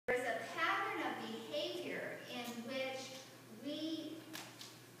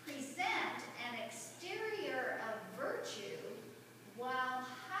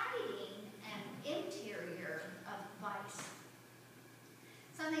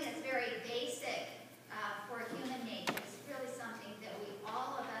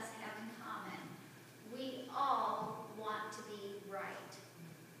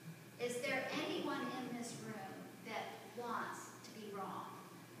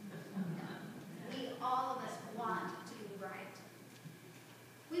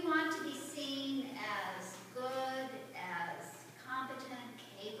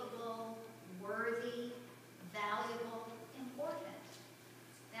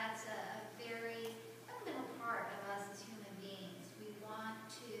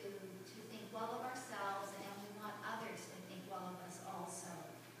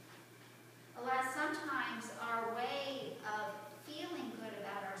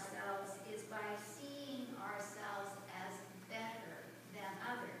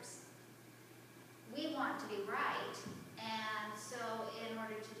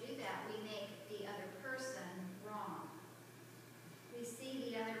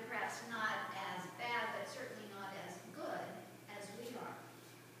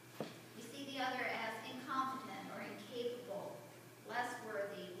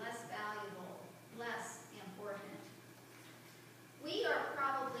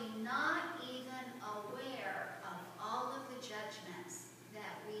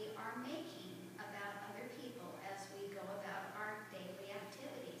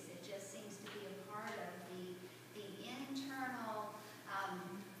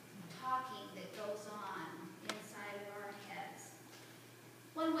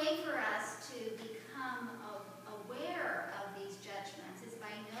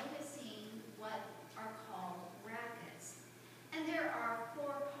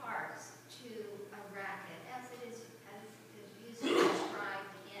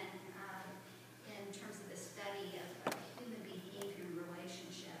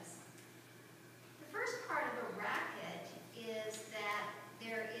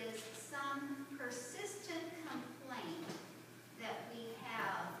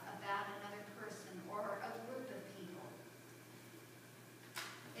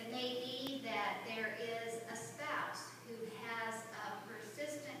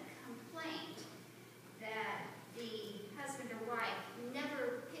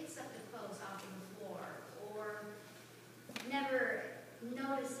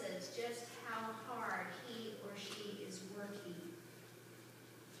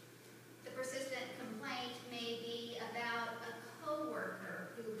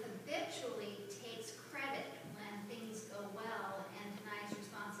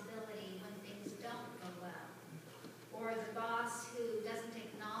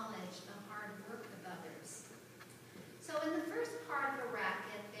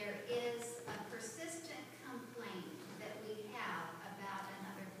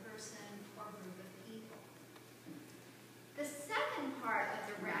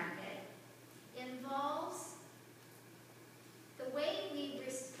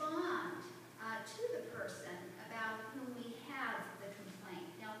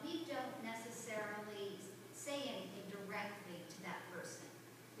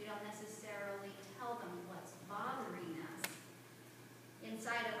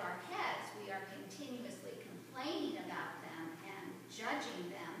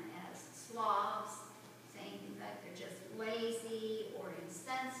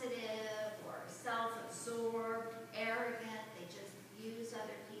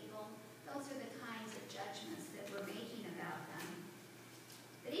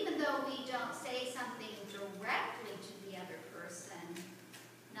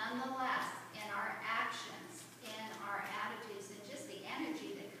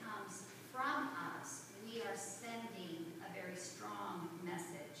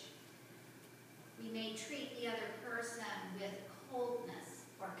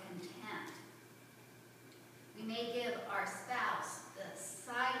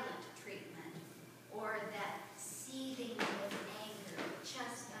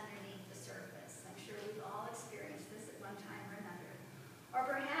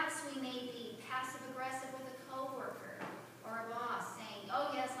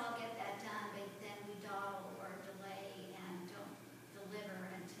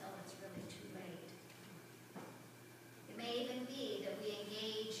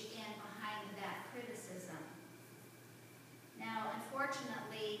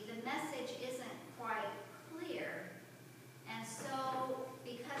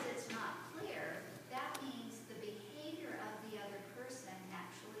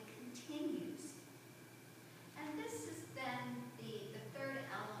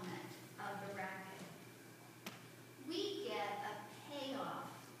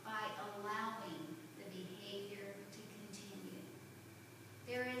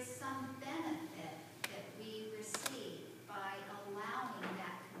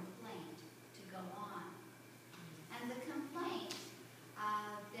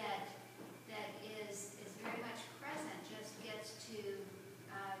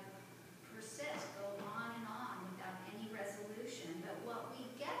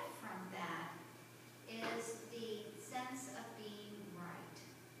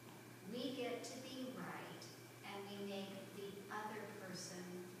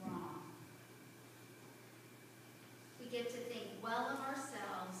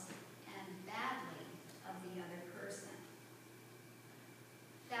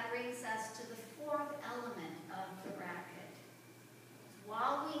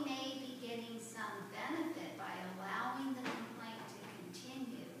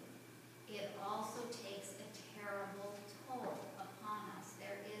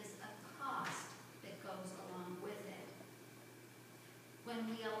When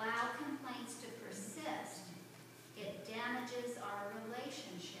we allow complaints to persist, it damages our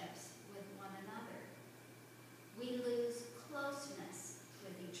relationships with one another. We lose closeness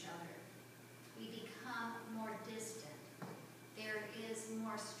with each other. We become more distant. There is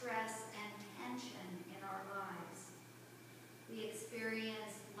more stress and tension in our lives. We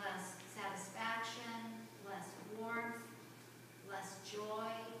experience less satisfaction, less warmth, less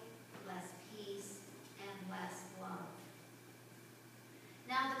joy, less peace, and less love.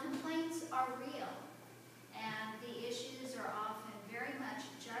 Now, the complaints are real, and the issues are often very much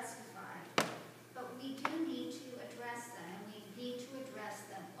justified, but we do need to address them, and we need to address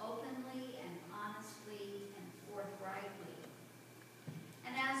them openly and honestly and forthrightly.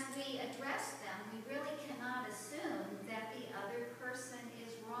 And as we address them, we really cannot assume that the other person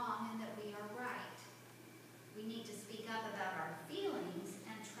is wrong and that we are right. We need to speak up about our feelings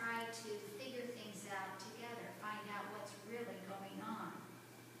and try to figure things out together, find out what's really going on.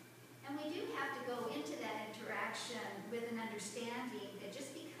 And we do have to go into that interaction with an understanding that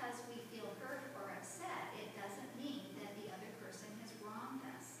just because we feel hurt or upset, it doesn't mean that the other person has wronged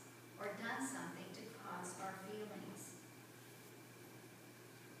us or done something to cause our feelings.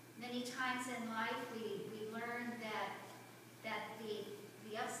 Many times in life we learn that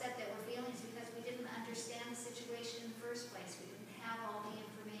the upset that we're feeling is because we didn't understand the situation in the first place. We didn't have all the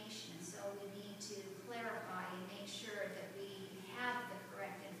information, so we need to clarify and make sure that we have the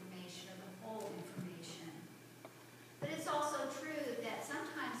correct information or the whole information. But it's also true that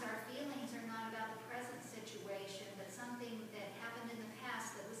sometimes our feelings are not about the present situation, but something that happened in the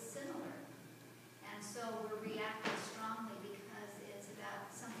past that was similar. And so we're reacting strongly because it's about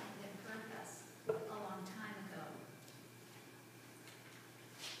something that hurt us a long time ago.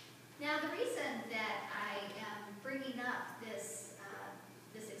 Now, the reason that I am bringing up this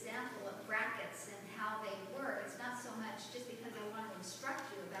example of brackets and how they work, it's not so much just because I want to instruct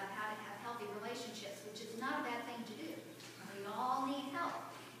you about how to have healthy relationships, which is not a bad thing to do. We all need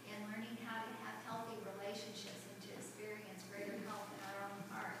help in learning how to have healthy relationships and to experience greater health in our own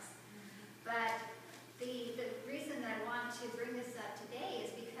hearts. But the reason that I want to bring this up today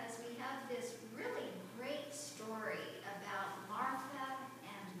is because we have this really great story about Martha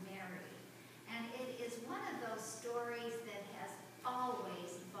and Mary. And it is one of those stories that has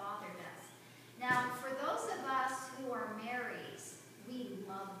always bothered us. Now, for those of us who are Marys, we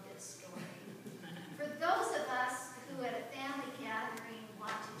love this story. For those of us who at a family gathering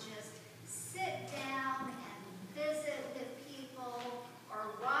want to just sit down and visit with people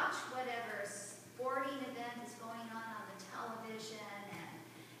or watch whatever sporting event is going on the television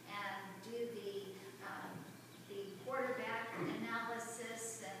and do the quarterback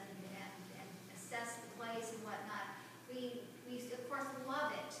analysis and assess the plays and whatnot, we of course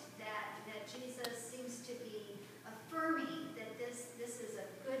love it that Jesus seems to be affirming that this is a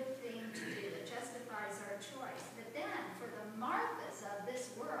good thing to do. It justifies our choice. But then for the Marthas of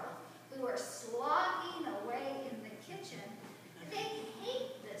this world who are slogging away in the kitchen, they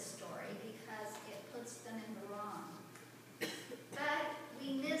hate this story because it puts them in the wrong. But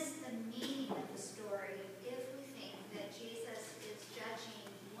we miss the meaning of the story if we think that Jesus is judging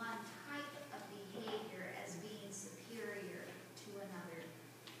one type of behavior as being superior to another.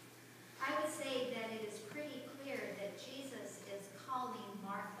 I would say that it is pretty clear that Jesus is calling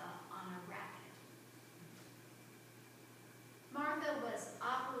Martha on a racket. Martha was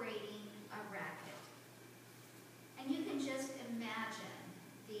operating a racket. And you can just imagine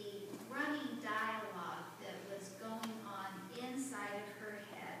the running dialogue that was going on inside of her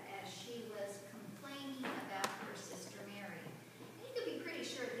head as she was complaining about her sister Mary. And you could be pretty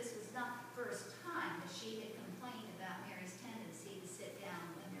sure this was not the first time that she had complained about Mary's tendency to sit down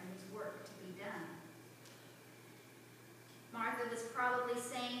when there was work to be done. Martha was probably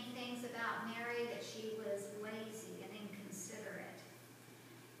saying things about Mary that she was lazy and inconsiderate.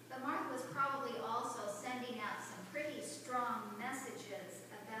 But Martha was probably also sending out some pretty strong messages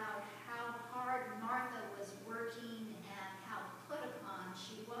about how hard Martha was working and how put upon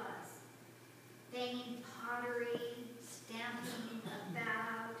she was. Banging pottery, stamping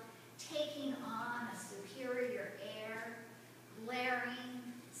about, taking on a superior air,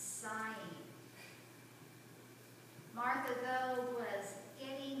 glaring, sighing. Martha, though, was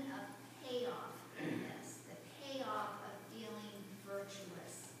getting a payoff in this. The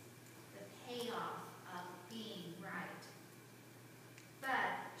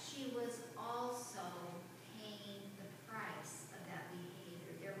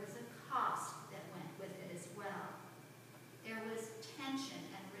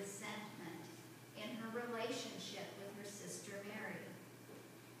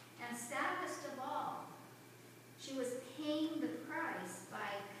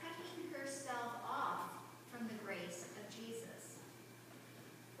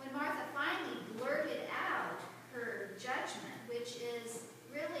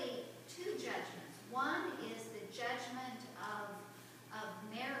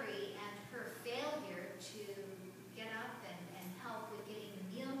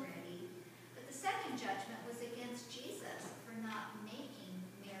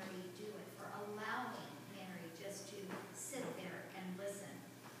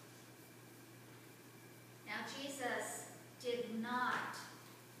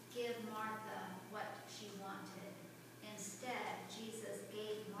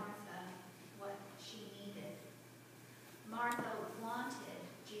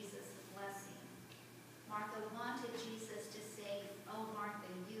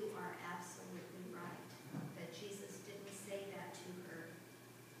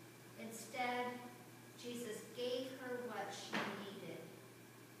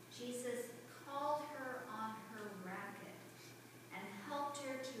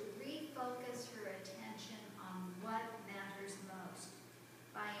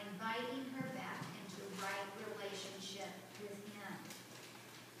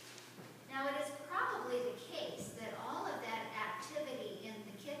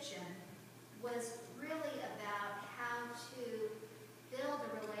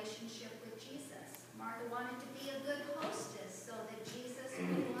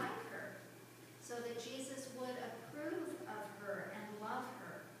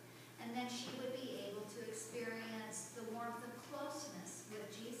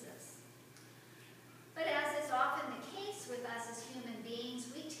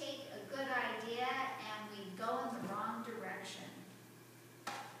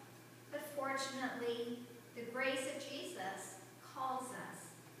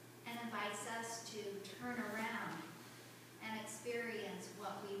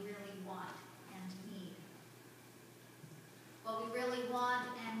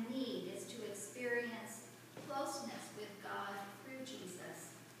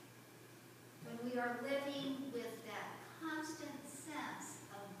are living with that constant sense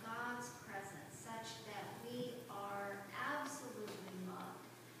of God's presence, such that we are absolutely loved,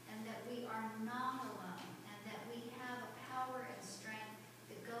 and that we are not alone, and that we have a power and strength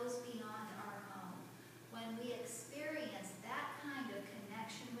that goes beyond our own. When we experience that kind of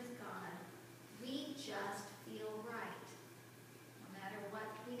connection with God, we just feel right. No matter what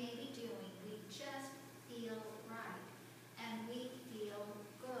we may be doing, we just feel right, and we feel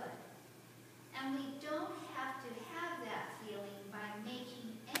good. And we don't have to have that feeling by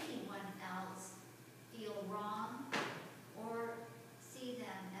making anyone else feel wrong or see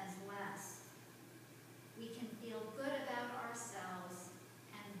them as less. We can feel good about ourselves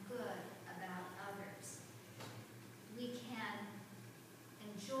and good about others. We can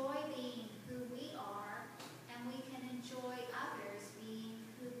enjoy being who we are, and we can enjoy others being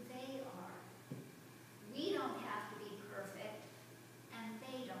who they are. We don't have to be perfect, and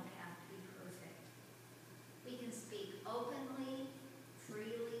they don't have to be perfect. We can speak openly,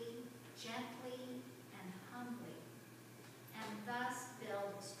 freely, gently, and humbly, and thus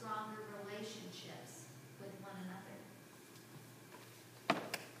build stronger relationships with one another.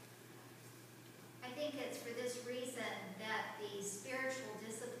 I think it's for this reason that the spiritual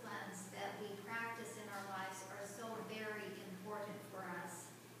disciplines that we practice in our lives are so very important for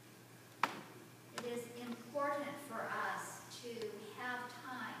us. It is important for us to have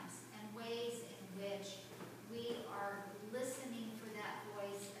times and ways in which we are listening for that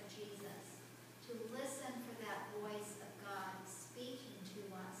voice of Jesus, to listen for that voice of God speaking to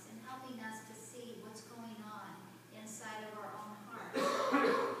us and helping us to see what's going on inside of our own hearts.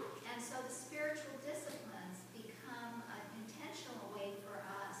 And so the spiritual disciplines become an intentional way for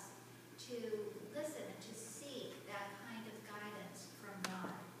us to listen and to seek that kind of guidance from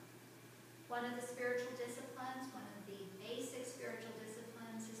God. One of the spiritual disciplines, one of the basic spiritual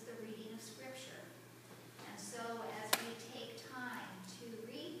disciplines, is the reading of Scripture. And so as we take time to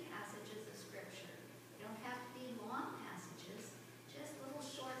read passages of Scripture, they don't have to be long passages, just little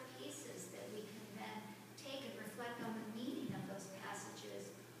short pieces that we can then take and reflect on the meaning of those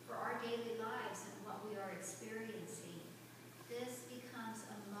passages for our daily lives and what we are experiencing. This becomes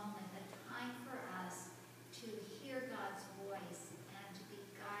a moment, a time for us to hear God's voice and to be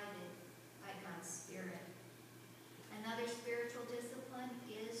guided by God's Spirit. Another spiritual discipline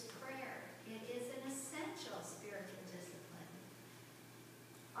is prayer. It is an essential spiritual discipline.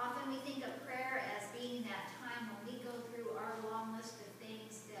 Often we think of prayer as being that time when we go through our long list of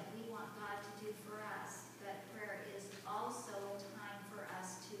things that we want God to do for us, but prayer is also a time for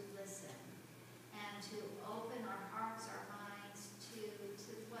us to listen and to open our hearts, our minds to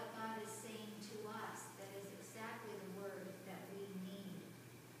what God is saying to us that is exactly the word that we need.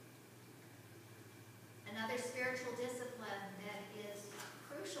 Another spiritual discipline that is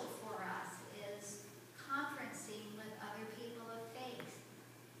crucial for us is conferencing with other people of faith.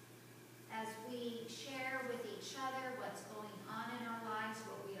 As we share with each other what's going on in our lives,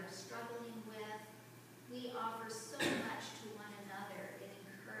 what we are struggling with, we offer so much to one another in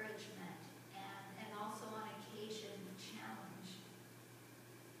encouragement and also on occasion challenge.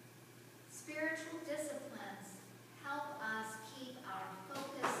 Spiritual disciplines help us keep our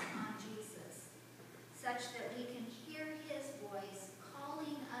focus on Jesus, such that we can hear his voice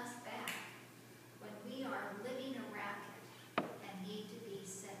calling us back when we are living a racket and need to be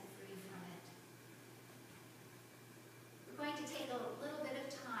set free from it. We're going to take a little bit of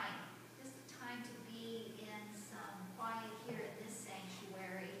time, just time to be in some quiet here in this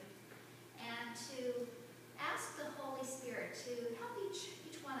sanctuary, and to ask the Holy Spirit to help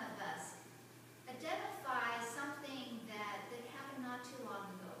each one of us identify something that happened not too long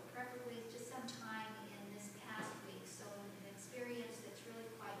ago, preferably just sometime in this past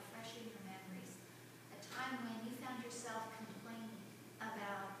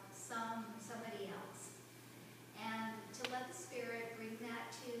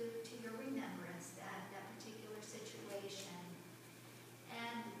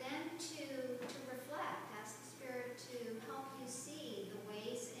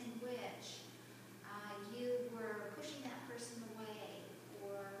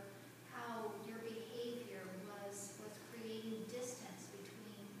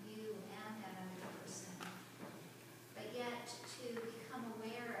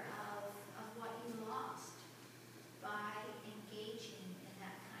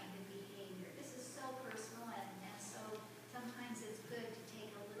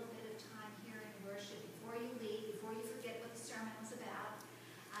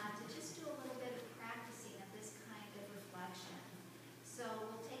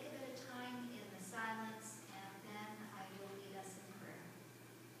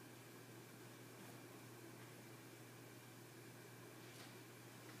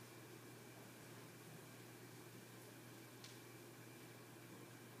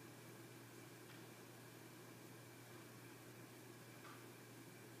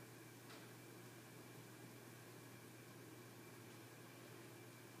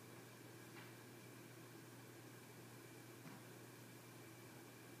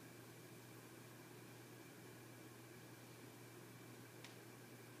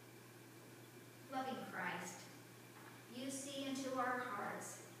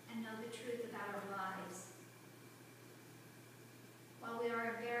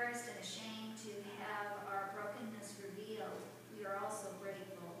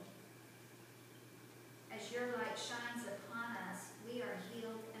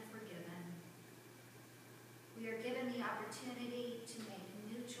opportunity to make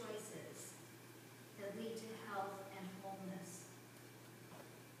new choices that lead to health and wholeness.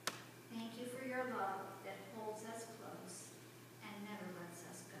 Thank you for your love.